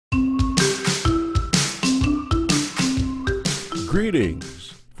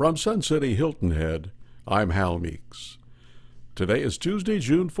Greetings from Sun City Hilton Head. I'm Hal Meeks. Today is Tuesday,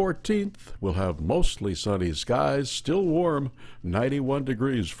 June 14th. We'll have mostly sunny skies, still warm, 91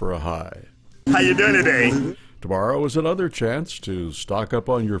 degrees for a high. How you doing today? Tomorrow is another chance to stock up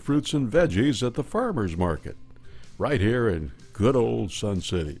on your fruits and veggies at the farmers market, right here in good old Sun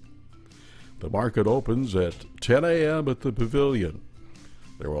City. The market opens at 10 a.m. at the pavilion.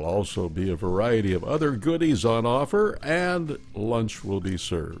 There will also be a variety of other goodies on offer, and lunch will be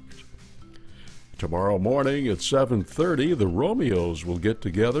served. Tomorrow morning at 7:30, the Romeos will get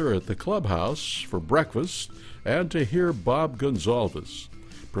together at the clubhouse for breakfast and to hear Bob Gonzalez,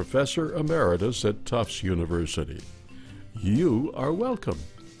 Professor Emeritus at Tufts University. You are welcome.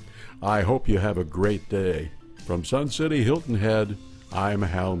 I hope you have a great day. From Sun City Hilton Head, I'm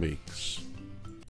Hal Meeks.